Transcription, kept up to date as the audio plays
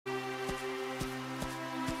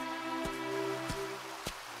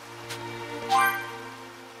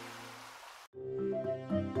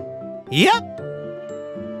Yep.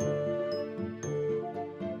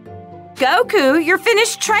 Goku, you're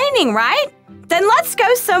finished training, right? Then let's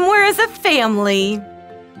go somewhere as a family.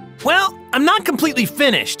 Well, I'm not completely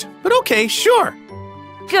finished, but okay, sure.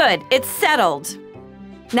 Good, it's settled.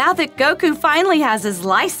 Now that Goku finally has his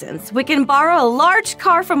license, we can borrow a large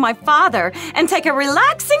car from my father and take a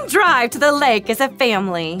relaxing drive to the lake as a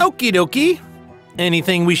family. Okie dokie.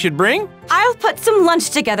 Anything we should bring? I'll put some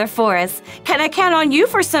lunch together for us. Can I count on you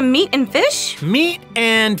for some meat and fish? Meat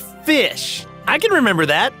and fish. I can remember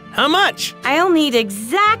that. How much? I'll need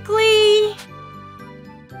exactly...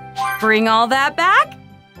 Bring all that back,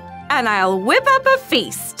 and I'll whip up a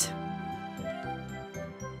feast.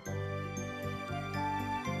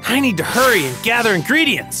 I need to hurry and gather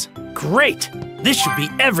ingredients. Great. This should be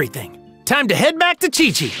everything. Time to head back to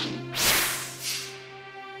Chi-Chi.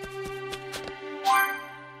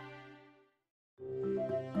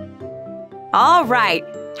 All right.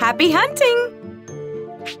 Happy hunting.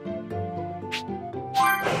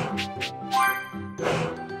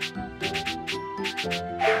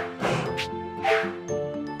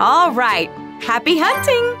 All right. Happy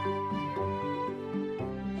hunting.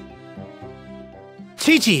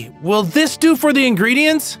 Chi-Chi, will this do for the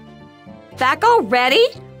ingredients? Back already?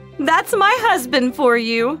 That's my husband for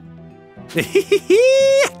you.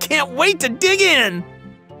 I can't wait to dig in.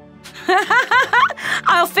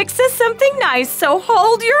 I'll fix us something nice, so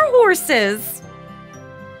hold your horses.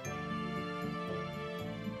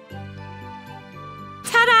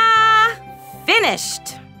 Ta-da!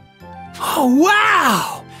 Finished. Oh,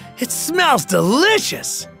 wow! It smells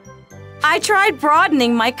delicious. I tried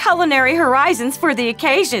broadening my culinary horizons for the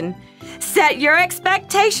occasion. Set your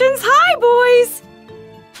expectations high, boys.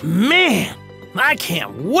 Man, I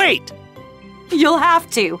can't wait. You'll have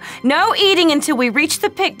to. No eating until we reach the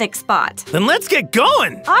picnic spot. Then let's get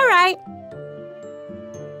going. All right.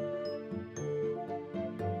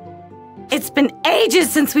 It's been ages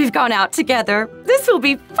since we've gone out together. This will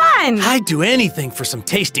be fun. I'd do anything for some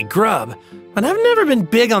tasty grub, but I've never been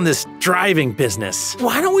big on this driving business.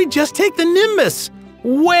 Why don't we just take the Nimbus?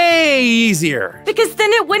 Way easier. Because then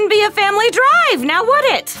it wouldn't be a family drive, now would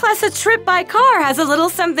it? Plus, a trip by car has a little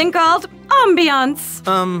something called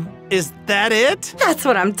ambiance. Is that it? That's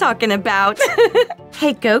what I'm talking about.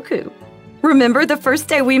 Hey, Goku, remember the first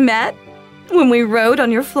day we met? When we rode on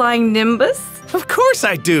your flying Nimbus? Of course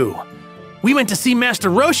I do. We went to see Master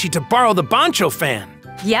Roshi to borrow the Bancho fan.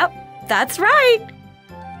 Yep, that's right.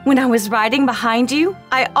 When I was riding behind you,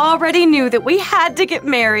 I already knew that we had to get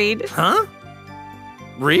married. Huh?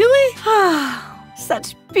 Really?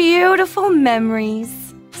 Such beautiful memories.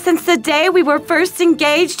 Since the day we were first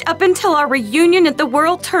engaged up until our reunion at the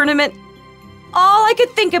World Tournament, all I could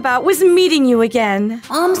think about was meeting you again.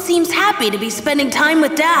 Mom seems happy to be spending time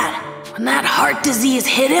with Dad. When that heart disease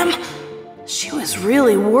hit him, she was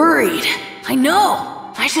really worried. I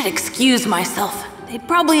know. I should excuse myself. They'd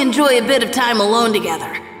probably enjoy a bit of time alone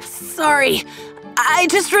together. Sorry, I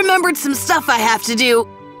just remembered some stuff I have to do.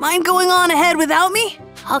 Mind going on ahead without me?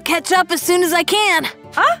 I'll catch up as soon as I can.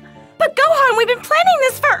 Huh? But Gohan, we've been planning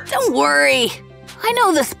this for— Don't worry. I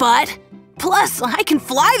know the spot. Plus, I can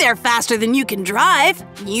fly there faster than you can drive.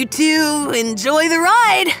 You two enjoy the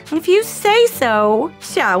ride. If you say so.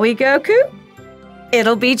 Shall we, Goku?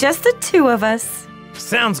 It'll be just the two of us.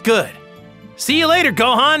 Sounds good. See you later,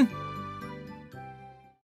 Gohan.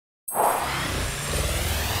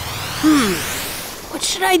 What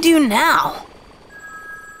should I do now?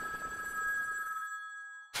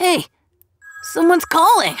 Hey, someone's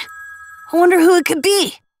calling. I wonder who it could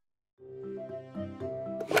be.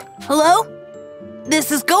 Hello?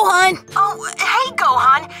 This is Gohan. Oh, hey,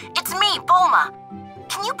 Gohan. It's me, Bulma.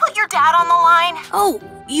 Can you put your dad on the line? Oh,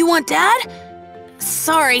 you want Dad?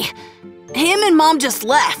 Sorry. Him and Mom just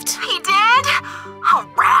left. He did? Oh,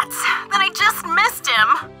 rats. Then I just missed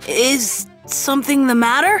him. Is something the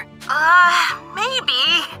matter?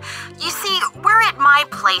 Maybe. You see, we're at my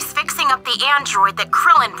place fixing up the android that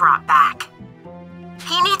Krillin brought back.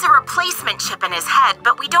 He needs a replacement chip in his head,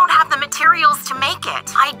 but we don't have the materials to make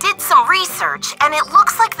it. I did some research, and it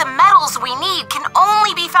looks like the metals we need can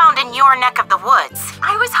only be found in your neck of the woods.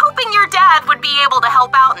 I was hoping your dad would be able to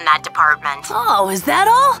help out in that department. Oh, is that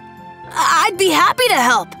all? I'd be happy to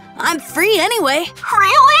help. I'm free anyway.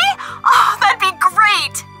 Really? Oh, that'd be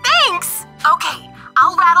great. Thanks. Okay,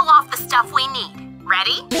 I'll rattle off the stuff we need.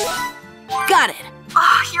 Ready? Got it.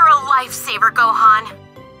 Oh, you're a lifesaver, Gohan.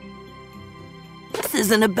 This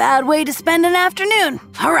isn't a bad way to spend an afternoon.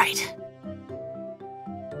 All right.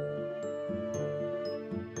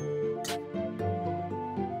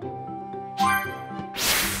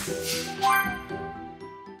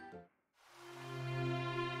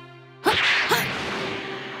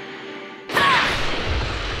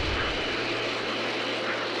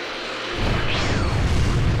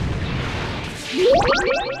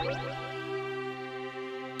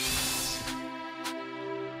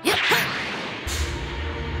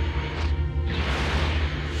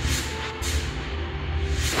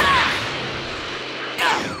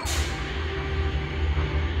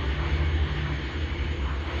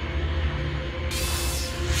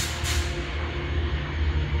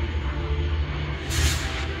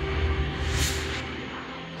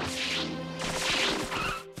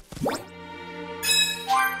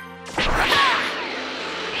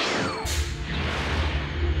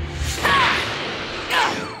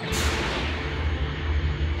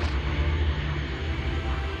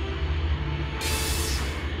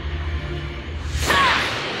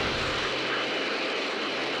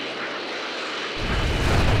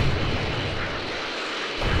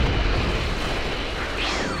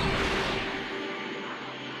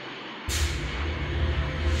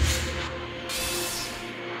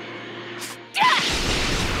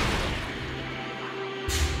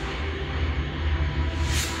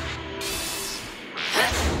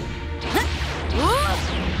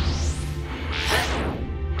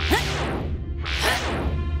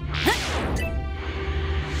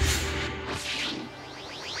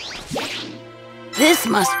 This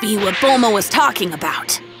must be what Bulma was talking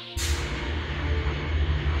about.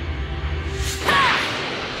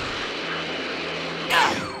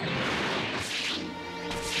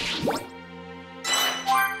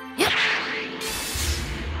 Yep.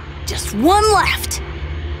 Just one left.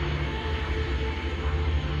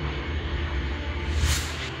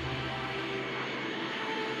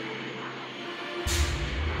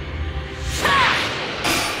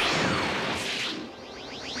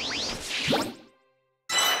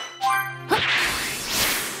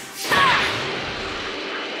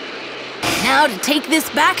 Now to take this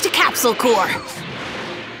back to Capsule Core.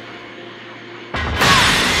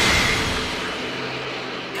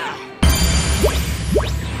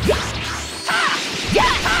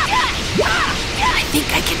 I think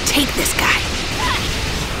I can take this guy.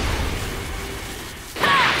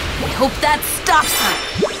 I hope that stops him.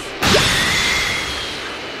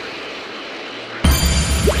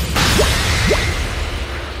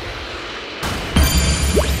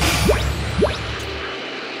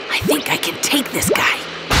 I think I can take this guy.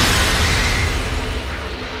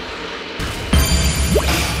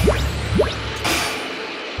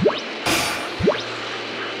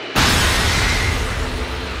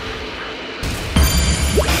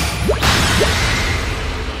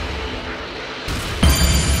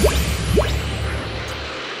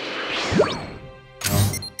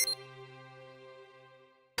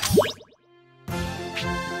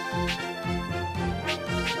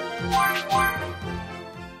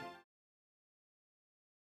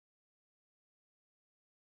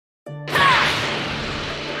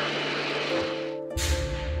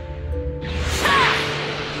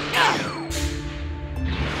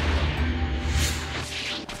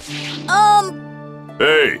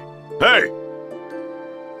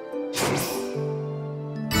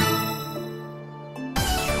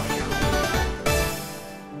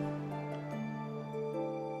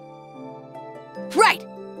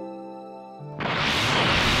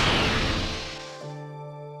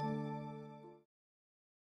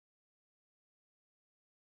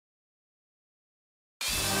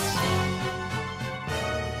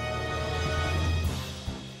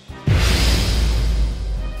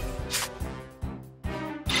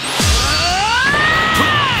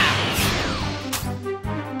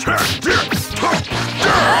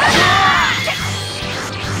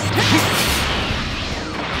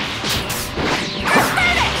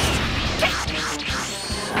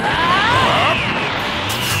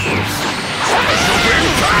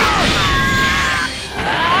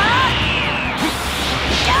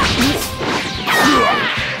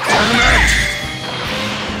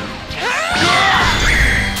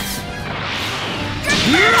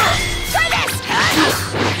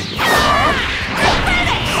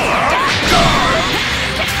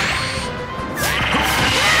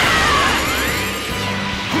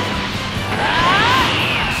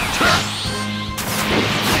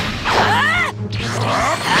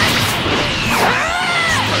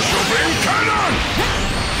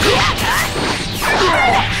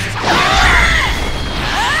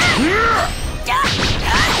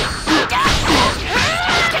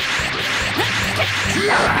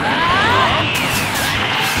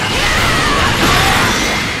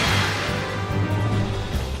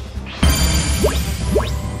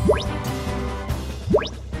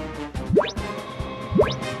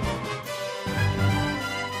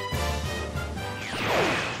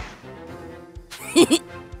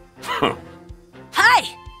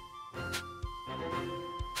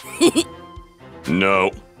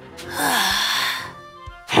 No.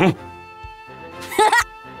 Huh?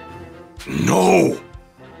 No!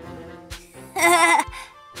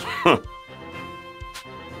 Huh.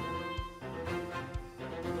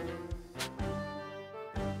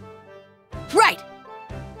 Right.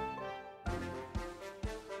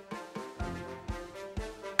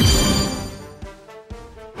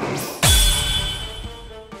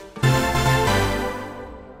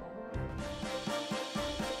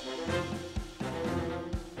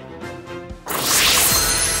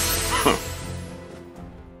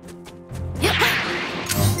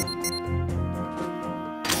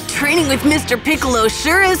 Training with Mr. Piccolo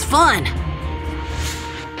sure is fun.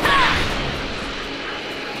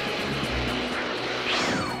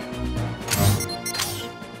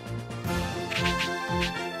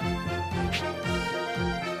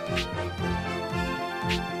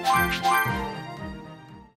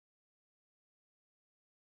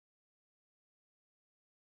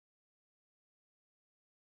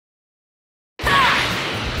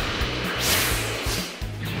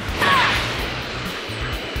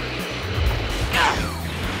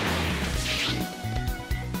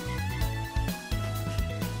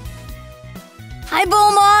 Hi,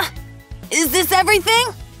 Bulma! Is this everything?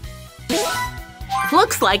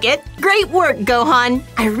 Looks like it. Great work, Gohan.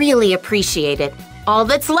 I really appreciate it. All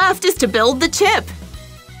that's left is to build the chip.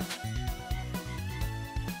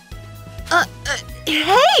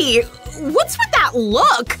 Hey! What's with that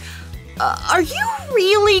look? Are you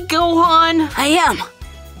really Gohan? I am.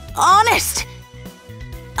 Honest.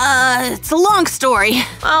 It's a long story.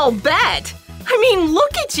 I'll bet. I mean,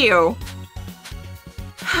 look at you.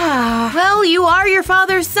 Well, you are your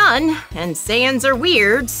father's son, and Saiyans are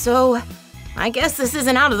weird, so I guess this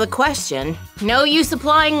isn't out of the question. No use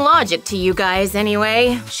applying logic to you guys,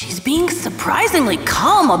 anyway. She's being surprisingly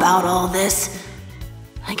calm about all this.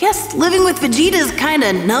 I guess living with Vegeta's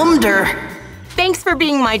kinda numbed her. Thanks for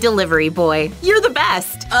being my delivery boy. You're the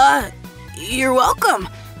best. You're welcome.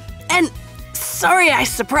 And sorry I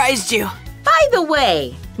surprised you. By the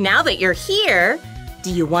way, now that you're here, do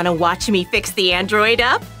you want to watch me fix the android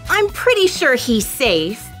up? I'm pretty sure he's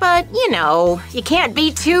safe, but you know, you can't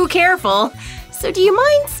be too careful. So do you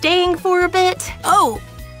mind staying for a bit? Oh,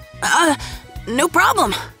 no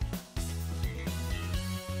problem.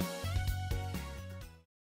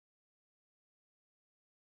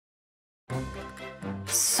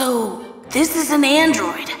 So, this is an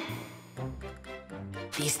android.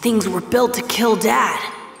 These things were built to kill Dad.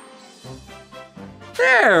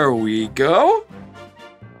 There we go.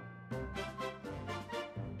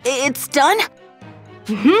 It's done?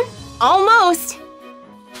 Almost.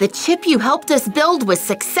 The chip you helped us build was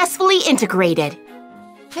successfully integrated.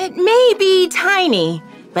 It may be tiny,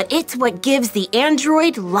 but it's what gives the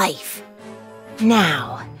android life.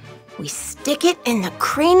 Now, we stick it in the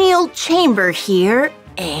cranial chamber here,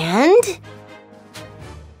 and…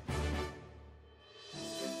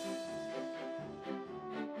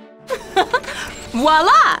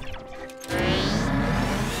 voila!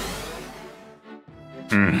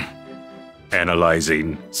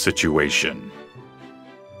 Analyzing situation.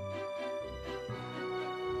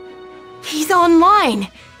 He's online.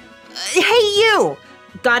 Hey, you!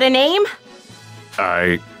 Got a name?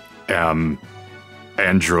 I am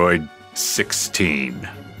Android 16.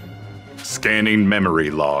 Scanning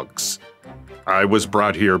memory logs. I was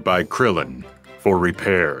brought here by Krillin for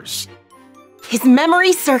repairs. His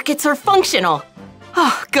memory circuits are functional.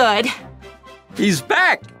 Oh, good. He's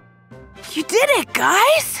back. You did it,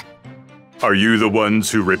 guys! Are you the ones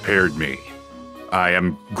who repaired me? I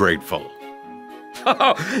am grateful.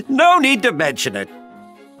 Oh, no need to mention it.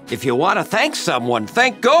 If you want to thank someone,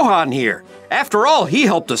 thank Gohan here. After all, he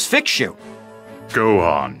helped us fix you.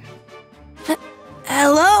 Gohan.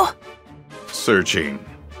 Hello? Searching.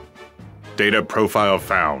 Data profile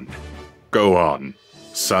found. Gohan,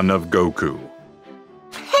 son of Goku.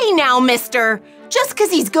 Hey now, mister. Just because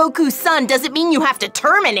he's Goku's son doesn't mean you have to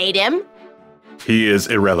terminate him. He is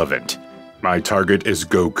irrelevant. My target is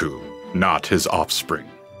Goku, not his offspring.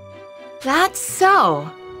 That's so.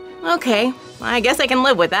 Okay, I guess I can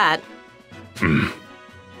live with that.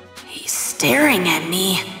 He's staring at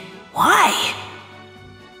me. Why?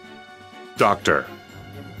 Doctor,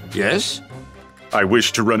 Yes? I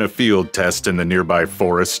wish to run a field test in the nearby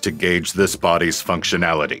forest to gauge this body's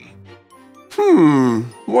functionality.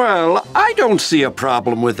 Well, I don't see a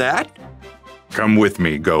problem with that. Come with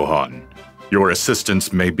me, Gohan. Your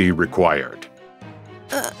assistance may be required.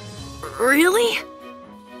 Really?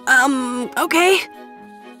 Okay.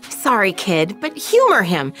 Sorry, kid, but humor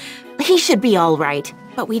him. He should be all right.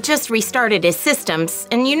 But we just restarted his systems,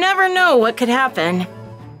 and you never know what could happen.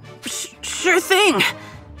 Sure thing.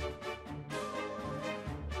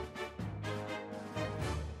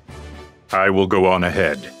 I will go on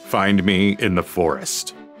ahead. Find me in the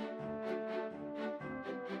forest.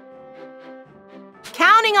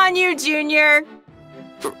 Counting on you, Junior.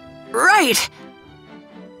 Right.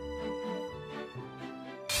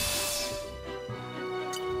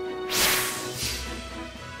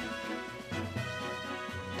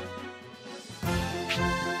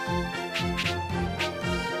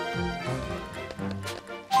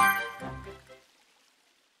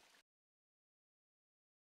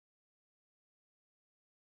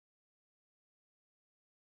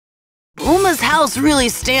 Bulma's house really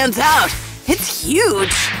stands out. It's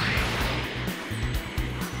huge.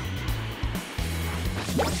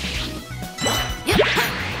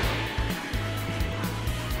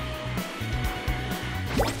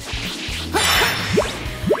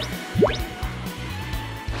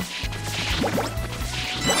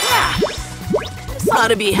 This ought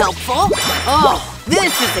to be helpful. Oh,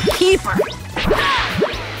 this is a keeper.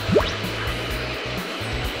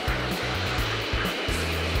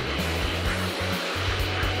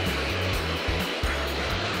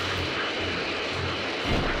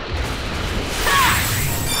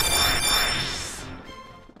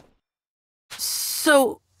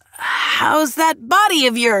 So, how's that body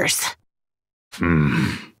of yours?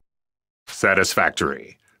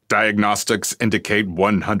 Satisfactory. Diagnostics indicate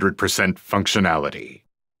 100% functionality.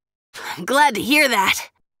 I'm glad to hear that.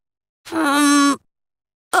 Oh.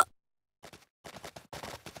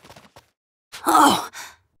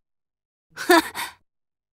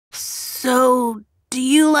 So, do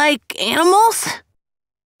you like animals?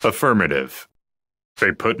 Affirmative.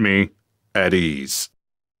 They put me at ease.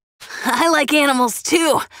 I like animals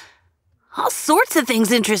too. All sorts of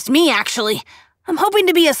things interest me, actually. I'm hoping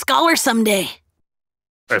to be a scholar someday.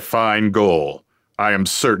 A fine goal. I am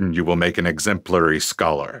certain you will make an exemplary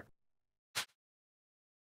scholar.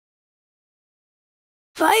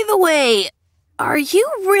 By the way, are you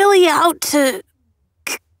really out to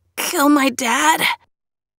kill my dad?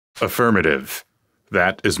 Affirmative.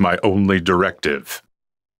 That is my only directive.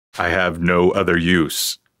 I have no other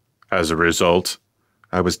use. As a result,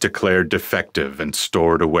 I was declared defective and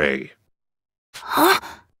stored away. Huh?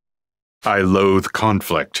 I loathe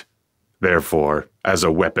conflict. Therefore, as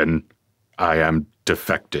a weapon, I am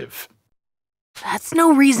defective. That's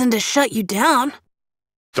no reason to shut you down.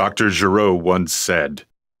 Dr. Giraud once said,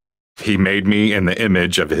 "He made me in the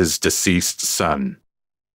image of his deceased son.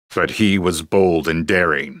 But he was bold and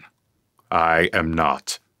daring. I am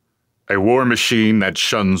not. A war machine that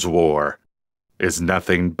shuns war is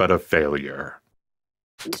nothing but a failure."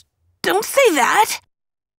 Don't say that.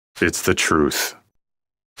 It's the truth.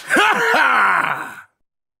 Ha ha!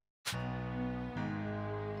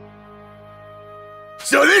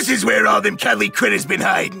 So this is where all them cuddly critters been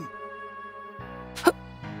hiding.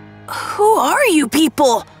 Who are you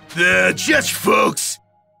people? They're just folks.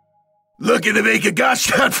 Looking to make a gosh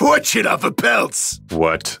darn fortune off of pelts.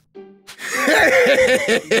 What?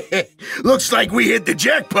 Looks like we hit the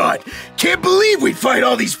jackpot. Can't believe we'd find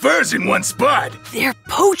all these furs in one spot. They're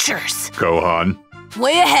poachers. Gohan?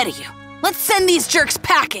 Way ahead of you. Let's send these jerks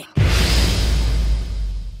packing.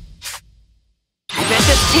 I bet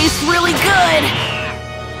this tastes really good.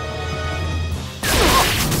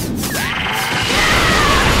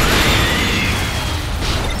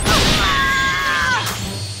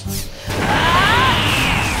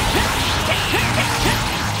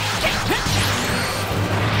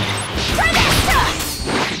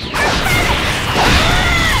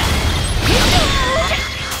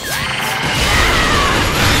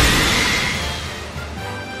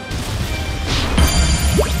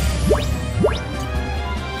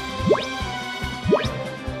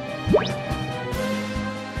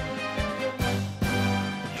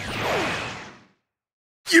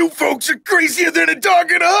 You folks are crazier than a dog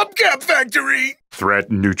in a hubcap factory! Threat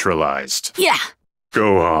neutralized. Yeah.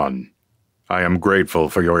 Gohan, I am grateful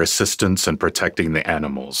for your assistance in protecting the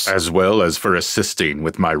animals, as well as for assisting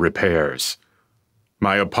with my repairs.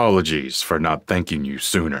 My apologies for not thanking you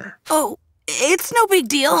sooner. Oh, it's no big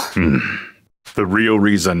deal. The real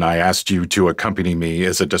reason I asked you to accompany me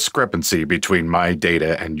is a discrepancy between my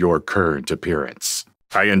data and your current appearance.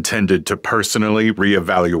 I intended to personally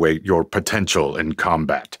reevaluate your potential in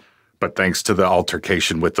combat, but thanks to the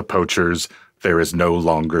altercation with the poachers, there is no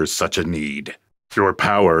longer such a need. Your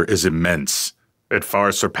power is immense. It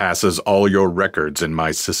far surpasses all your records in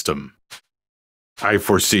my system. I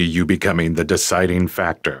foresee you becoming the deciding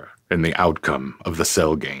factor in the outcome of the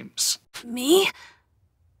Cell games. Me?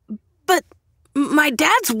 But... my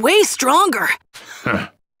dad's way stronger.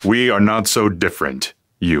 We are not so different.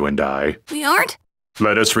 You and I. We aren't?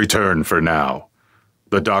 Let us return for now.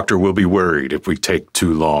 The doctor will be worried if we take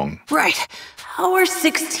too long. Right. How are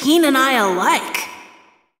 16 and I alike?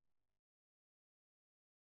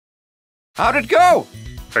 How'd it go?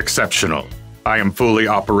 Exceptional. I am fully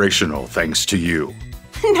operational thanks to you.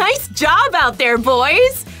 Nice job out there,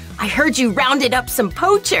 boys! I heard you rounded up some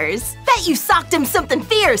poachers. Bet you socked him something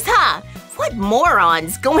fierce, huh? What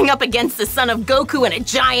morons, going up against the son of Goku and a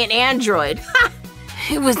giant android. Ha!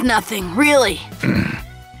 It was nothing, really.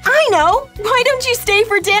 I know! Why don't you stay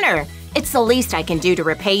for dinner? It's the least I can do to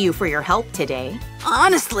repay you for your help today.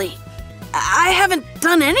 Honestly, I haven't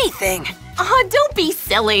done anything. Aw, don't be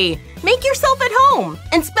silly. Make yourself at home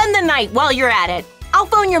and spend the night while you're at it. I'll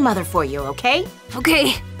phone your mother for you, okay?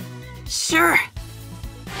 Okay, sure.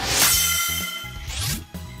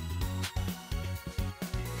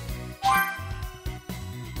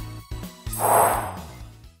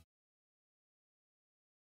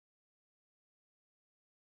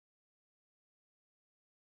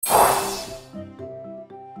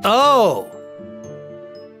 Oh!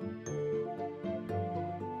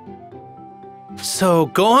 So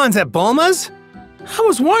Gohan's at Bulma's? I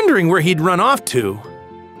was wondering where he'd run off to.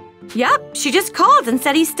 Yep, she just called and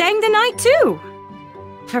said he's staying the night too.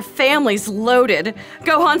 Her family's loaded.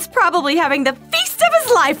 Gohan's probably having the feast of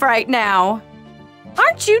his life right now.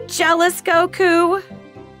 Aren't you jealous, Goku?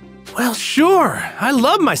 Well, sure. I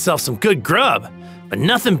love myself some good grub, but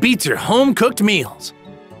nothing beats your home-cooked meals.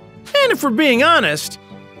 And if we're being honest,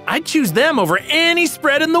 I'd choose them over any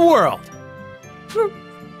spread in the world.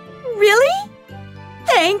 Really?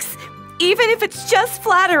 Thanks, even if it's just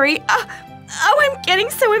flattery. Oh, I'm getting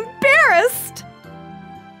so embarrassed.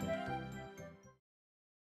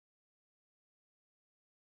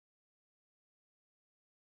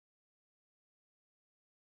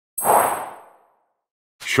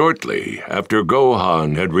 Shortly after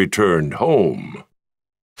Gohan had returned home.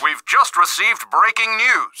 We've just received breaking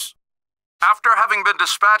news. After having been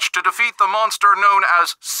dispatched to defeat the monster known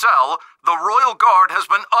as Cell, the Royal Guard has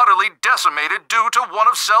been utterly decimated due to one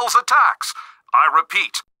of Cell's attacks. I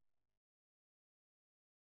repeat.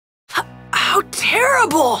 How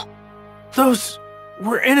terrible! Those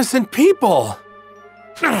were innocent people.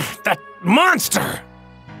 That monster!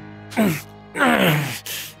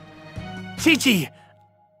 Chi-Chi,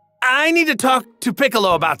 I need to talk to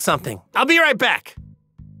Piccolo about something. I'll be right back.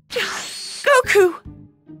 Goku!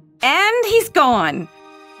 And he's gone.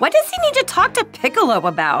 What does he need to talk to Piccolo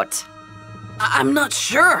about? I'm not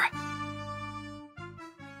sure.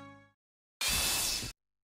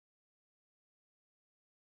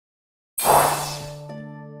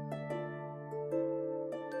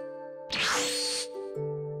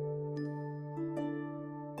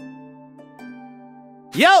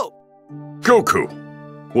 Yo! Goku,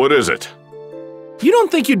 what is it? You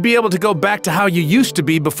don't think you'd be able to go back to how you used to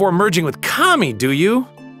be before merging with Kami, do you?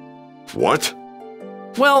 What?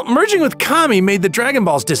 Well, merging with Kami made the Dragon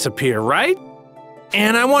Balls disappear, right?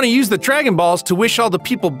 And I want to use the Dragon Balls to wish all the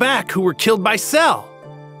people back who were killed by Cell.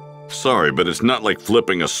 Sorry, but it's not like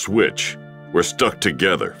flipping a switch. We're stuck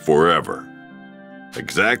together forever.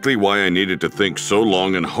 Exactly why I needed to think so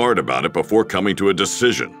long and hard about it before coming to a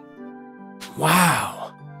decision.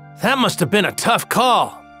 Wow, that must have been a tough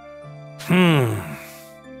call.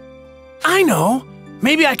 I know.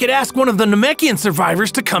 Maybe I could ask one of the Namekian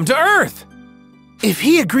survivors to come to Earth. If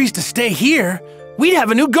he agrees to stay here, we'd have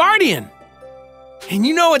a new guardian. And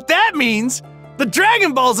you know what that means? The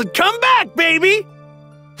Dragon Balls would come back, baby!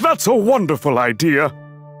 That's a wonderful idea.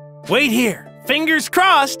 Wait here. Fingers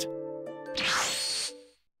crossed.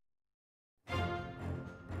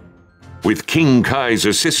 With King Kai's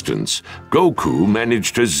assistance, Goku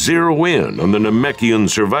managed to zero in on the Namekian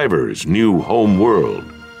survivors' new home world.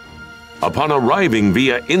 Upon arriving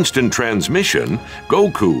via instant transmission,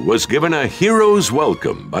 Goku was given a hero's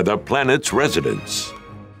welcome by the planet's residents.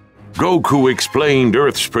 Goku explained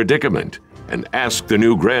Earth's predicament and asked the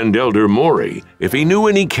new Grand Elder Mori if he knew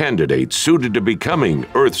any candidates suited to becoming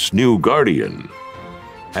Earth's new guardian.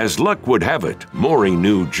 As luck would have it, Mori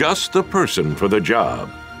knew just the person for the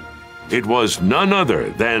job. It was none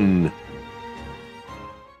other than...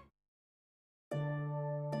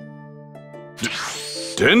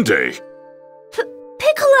 Dende?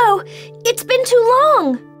 Piccolo! It's been too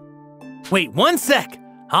long! Wait 1 sec.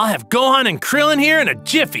 I'll have Gohan and Krillin here in a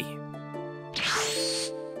jiffy.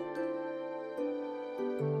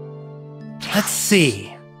 Let's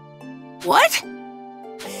see. What?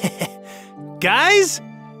 Guys,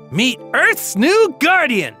 meet Earth's new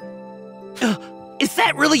guardian. Is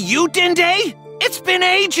that really you, Dende? It's been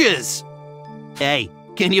ages! Hey,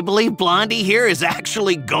 can you believe Blondie here is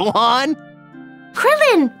actually Gohan?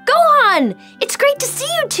 Krillin! Gohan! It's great to see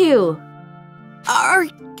you two! Are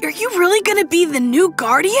you really gonna be the new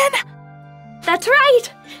Guardian? That's right!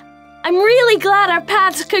 I'm really glad our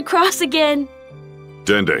paths could cross again.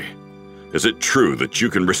 Dende, is it true that you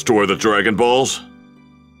can restore the Dragon Balls?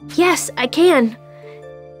 Yes, I can.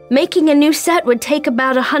 Making a new set would take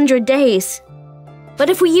about 100 days. But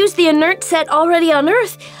if we use the inert set already on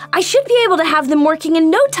Earth, I should be able to have them working in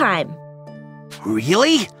no time.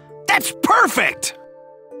 Really? That's perfect!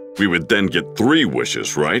 We would then get 3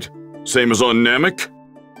 wishes, right? Same as on Namek?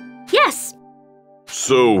 Yes.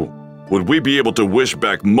 So, would we be able to wish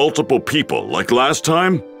back multiple people like last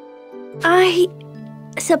time? I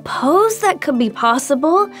suppose that could be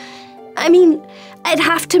possible. I mean, I'd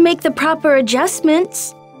have to make the proper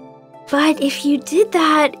adjustments. But if you did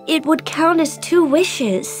that, it would count as 2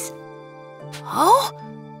 wishes. Oh?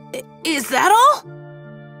 Is that all?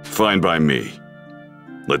 Fine by me.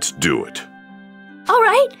 Let's do it. All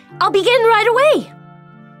right, I'll begin right away.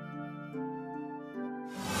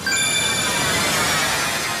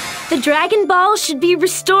 The Dragon Ball should be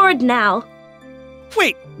restored now.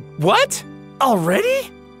 Wait, what?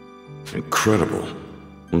 Already? Incredible.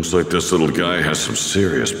 Looks like this little guy has some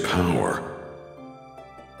serious power.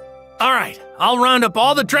 All right, I'll round up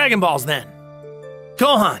all the Dragon Balls then.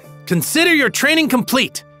 Gohan, consider your training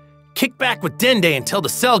complete. Kick back with Dende until the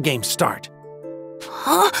Cell games start.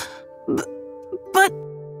 Huh? But...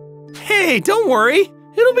 Hey, don't worry.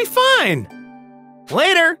 It'll be fine.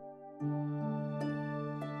 Later.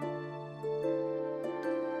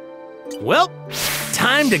 Well,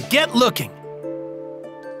 time to get looking.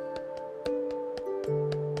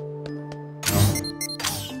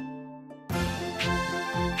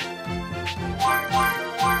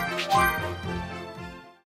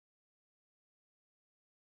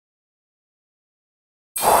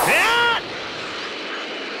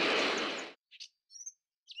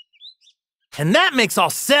 And that makes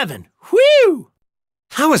all 7. Whew!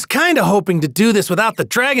 I was kinda hoping to do this without the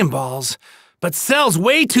Dragon Balls, but Cell's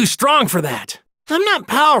way too strong for that. I'm not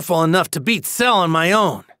powerful enough to beat Cell on my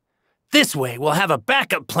own. This way, we'll have a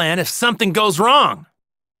backup plan if something goes wrong.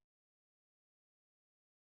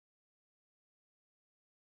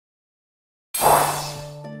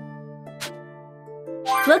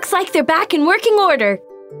 Looks like they're back in working order.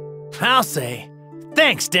 I'll say.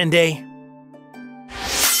 Thanks, Dende.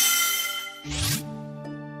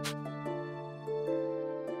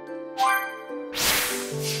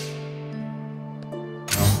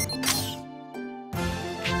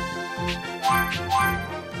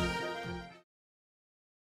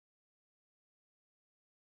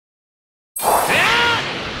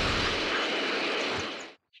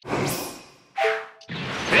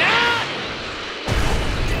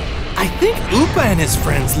 I think Upa and his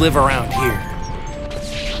friends live around here.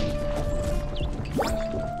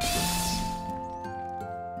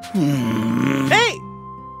 Hey!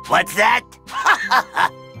 What's that?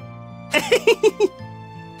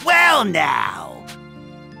 Well now.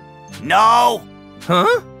 No.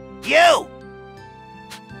 Huh? You.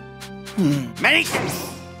 Many...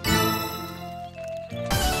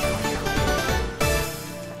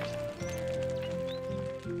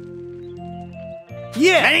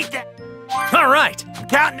 Yeah! All right, I'm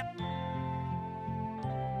counting...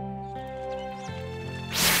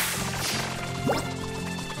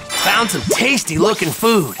 Found some tasty-looking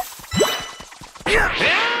food.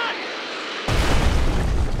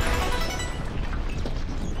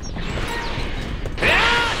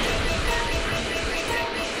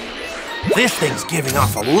 This thing's giving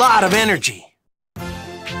off a lot of energy.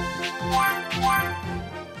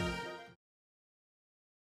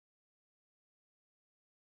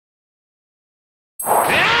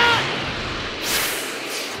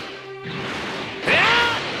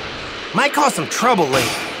 Might cause some trouble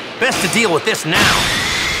later. Best to deal with this now.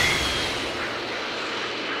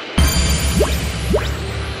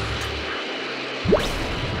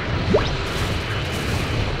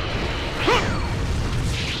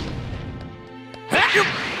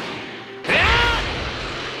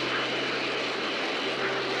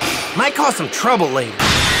 Might cause some trouble later.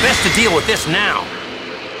 Best to deal with this now.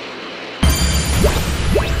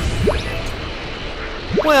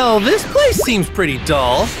 Well, this place seems pretty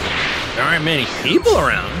dull. There aren't many people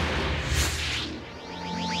around.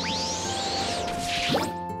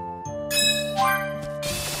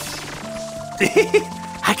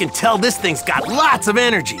 I can tell this thing's got lots of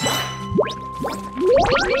energy.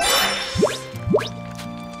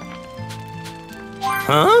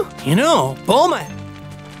 Huh? You know, Bulma...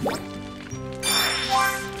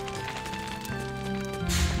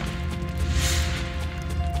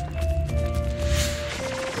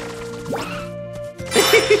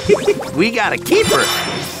 We gotta keep her.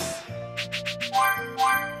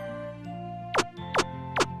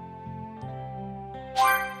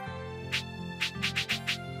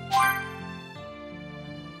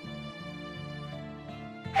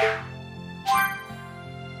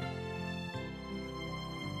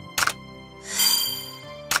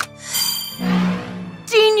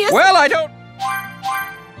 Genius! Well, I don't...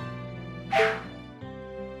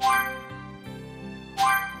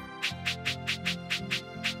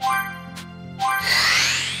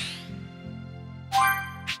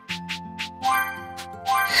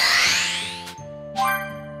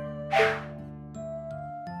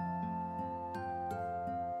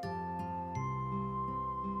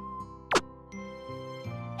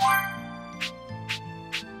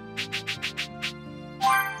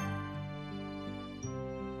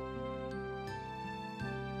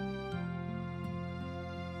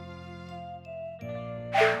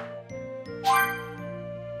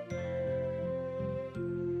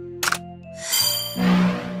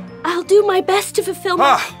 I'll do my best to fulfill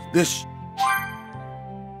my... this...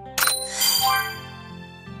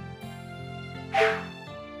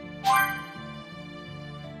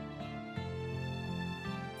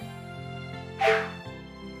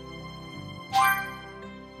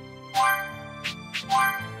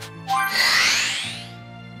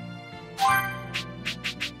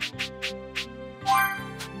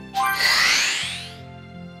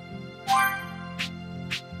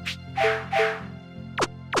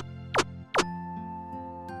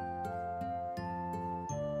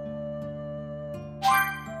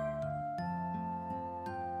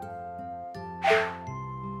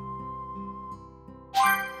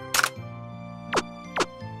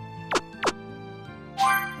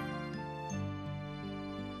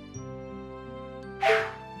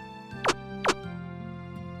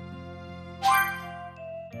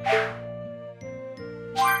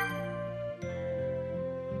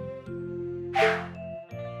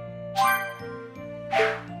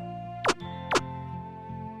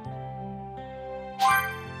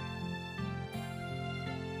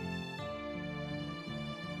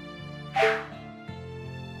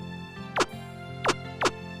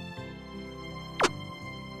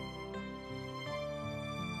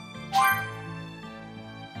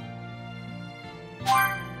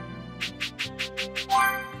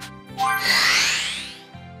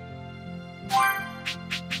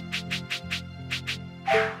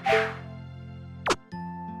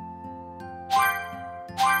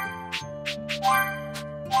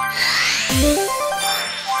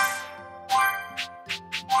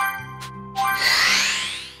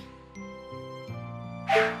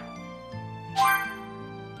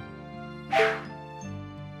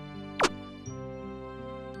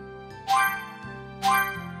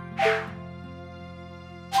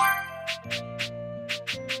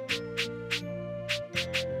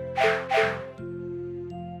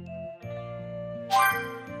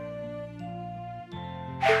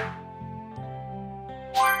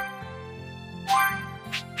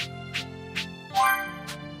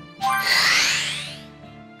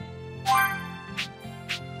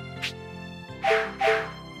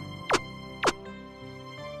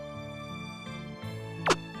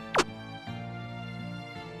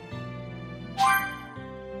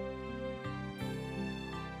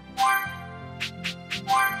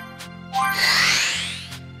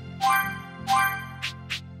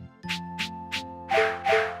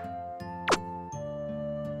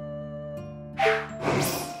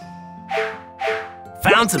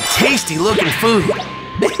 Found some tasty looking food.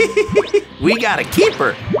 We gotta keep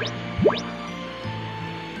her.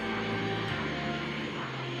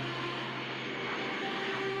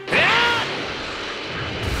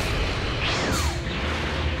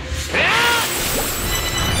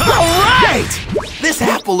 All right! This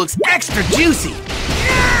apple looks extra juicy.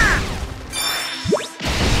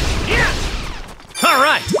 All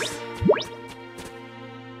right.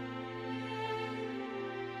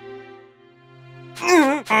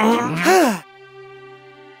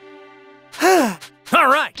 All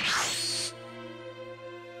right.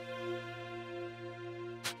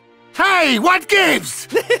 Hey, what gives?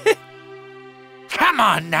 Come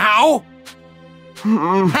on now.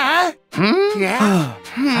 Huh? Yeah.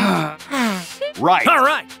 Right. All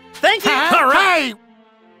right. Thank you. All right. Hey.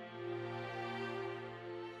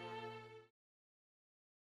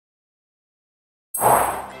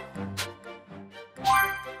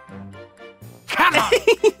 Come on.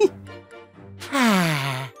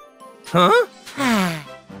 Huh?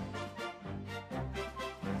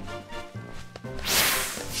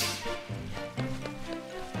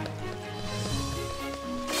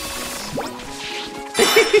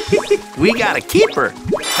 We gotta keep her.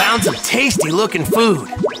 Found some tasty looking food.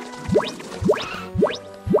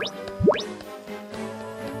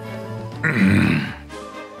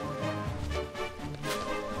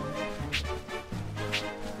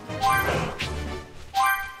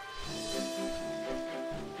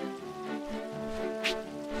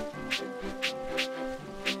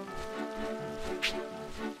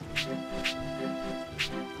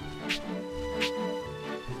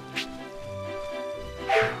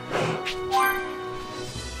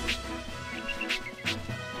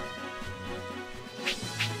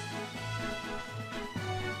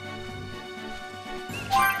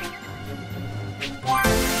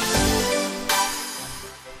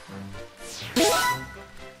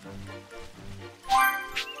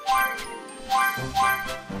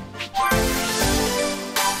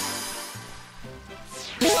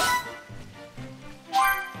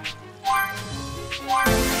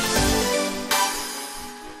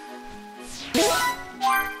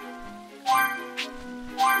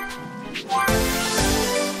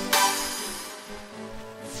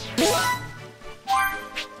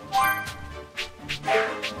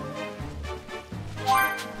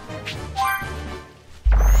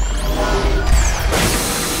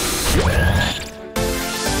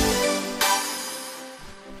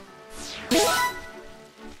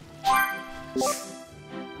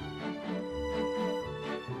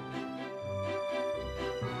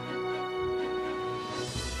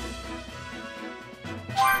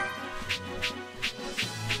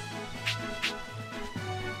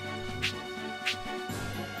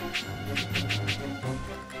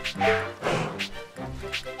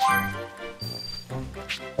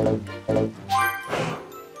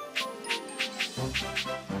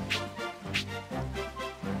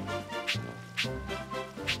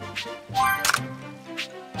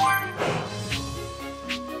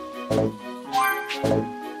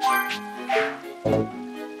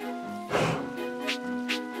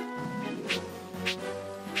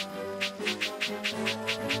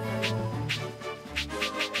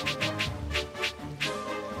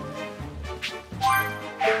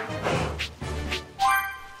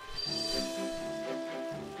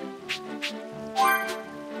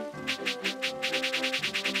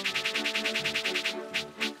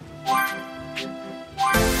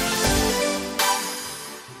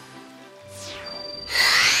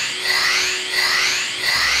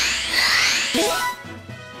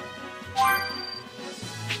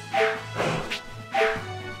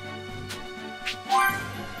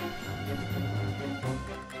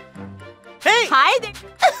 Hi there.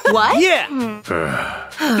 What? Yeah.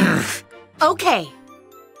 Okay.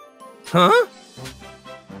 Huh?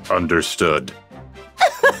 Understood.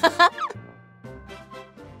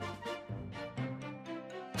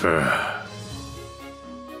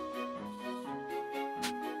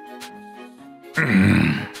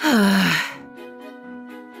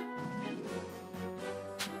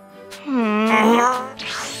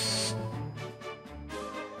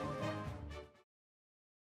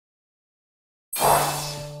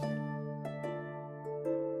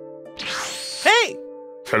 Hey!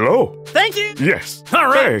 Hello? Thank you! Yes. All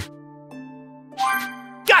right. Hey.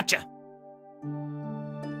 Gotcha!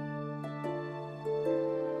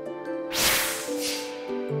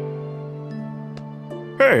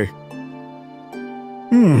 Hey.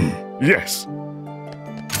 Yes.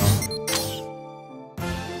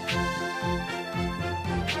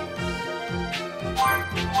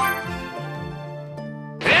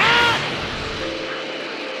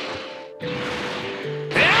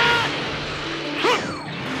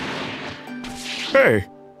 Hey.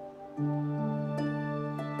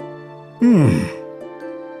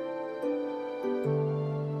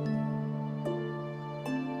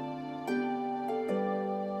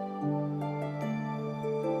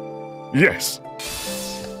 Yes.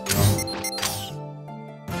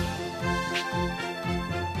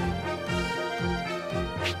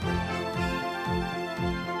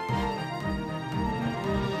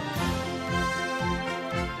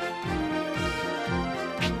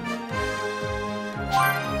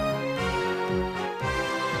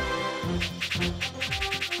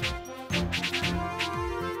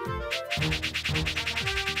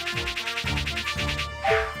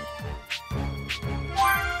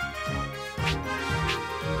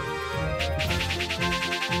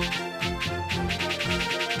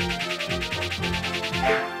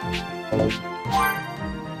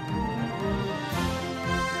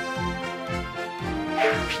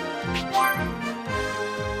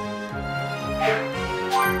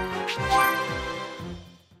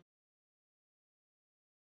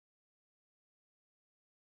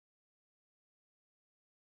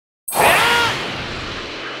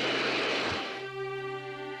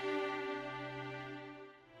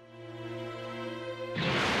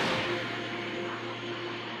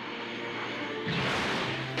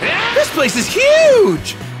 place is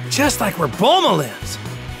huge! Just like where Bulma lives.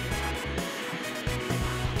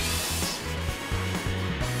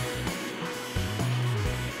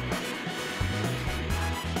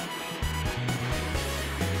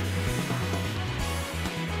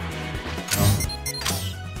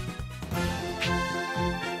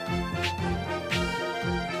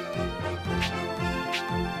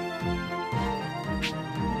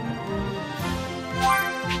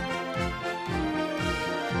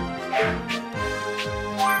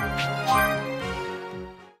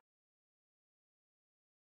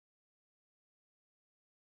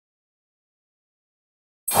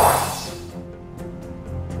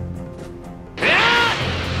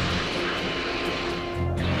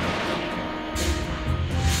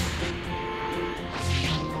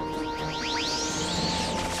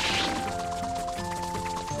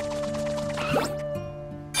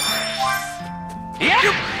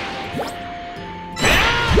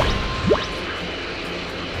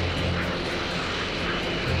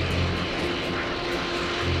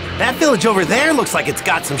 That village over there looks like it's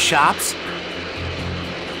got some shops.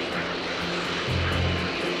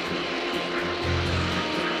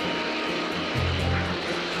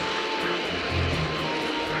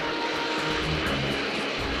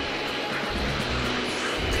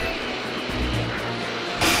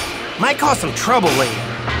 Might cause some trouble later.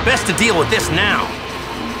 Best to deal with this now.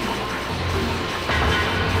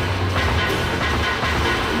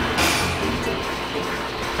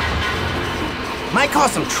 Might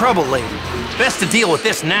cause some trouble later. Best to deal with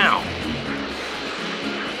this now.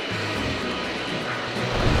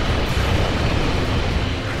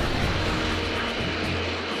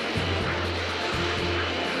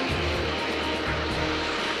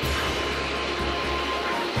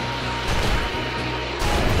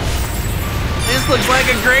 This looks like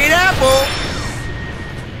a great apple.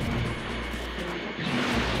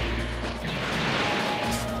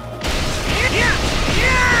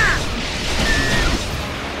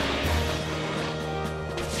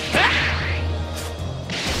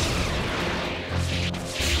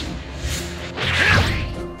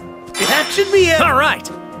 That should be it. All right.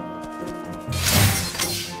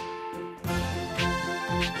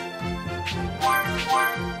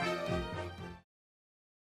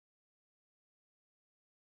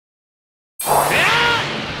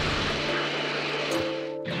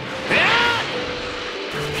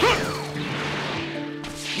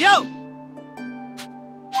 Yo!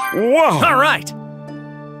 Whoa! All right.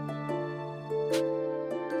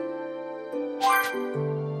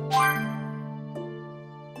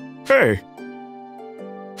 Hey!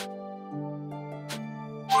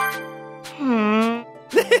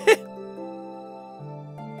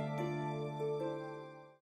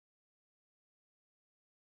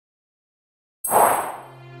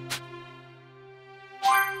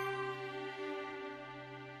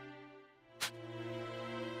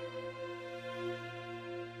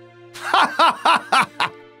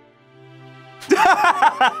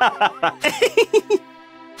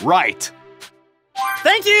 Right.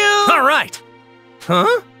 Thank you! All right.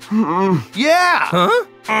 Huh? Yeah!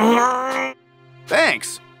 Huh?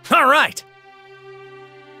 Thanks. All right.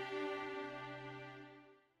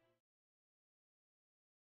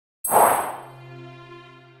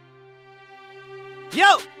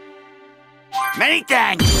 Yo! Many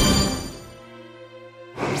thanks.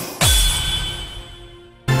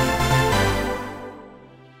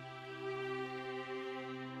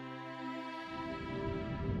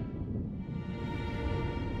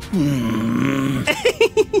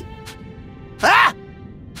 Ah!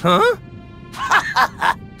 Huh?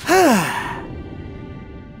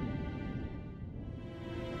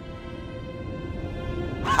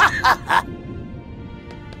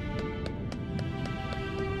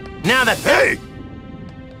 Now that... Hey!